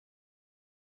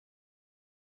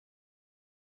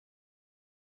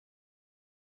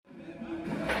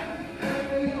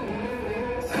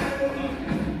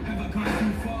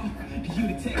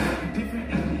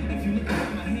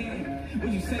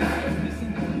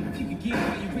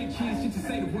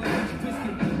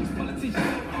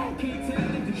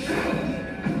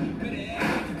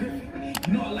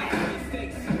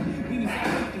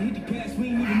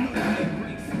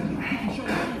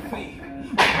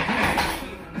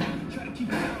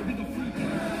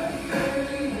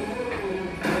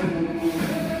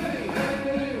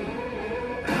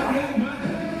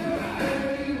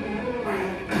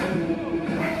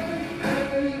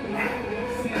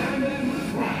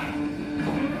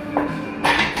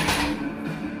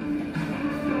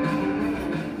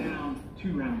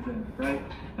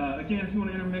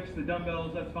the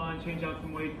dumbbells, that's fine. Change out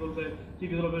some weights a little bit.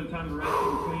 Give you a little bit of time to rest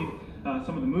in between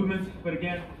some of the movements. But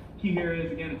again, key here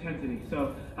is, again, intensity.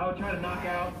 So I would try to knock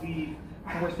out the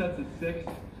 4 sets of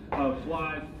 6 of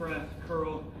flies, press,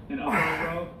 curl, and upright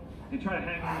row, and try to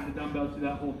hang on with the dumbbells through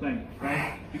that whole thing,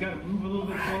 right? You got to move a little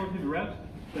bit slower through the reps,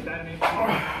 but that enables you to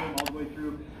move all the way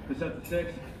through the sets of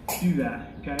 6. Do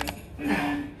that, okay? And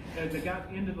then as it got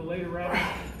into the later reps, I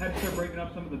had to start breaking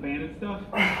up some of the banded stuff.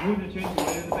 We're going to change the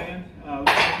weight of the bands.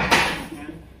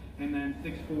 And then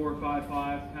 6, 4, 5, 5,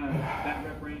 kind of that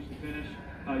rep range to finish.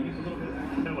 Use a little bit of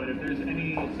that. No, but if there's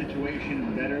any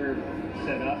situation better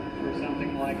set up for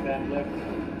something like that lift,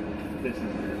 this is it.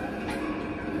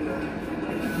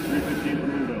 315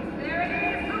 Bruno. There it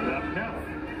is. Left count.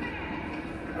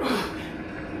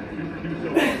 2 so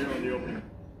far here on the opening.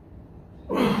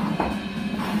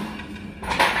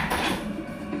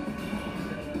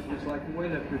 Just like the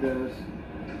weightlifter does.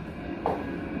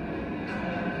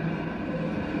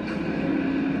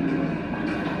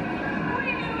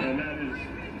 And that is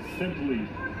simply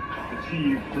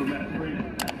achieved for Matt Freeman.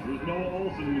 There's Noah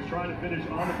Olson, who's trying to finish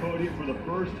on the podium for the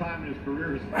first time in his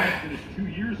career. His first finished 2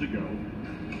 years ago.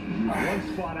 He was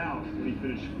 1 spot out when he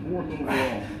finished 4th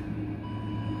overall.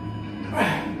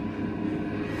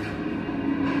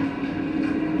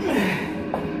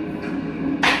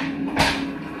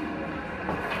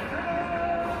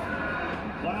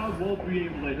 Cloud won't be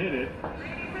able to hit it,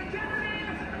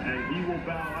 and he will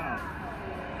bow out.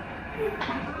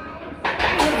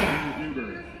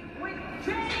 Newberry.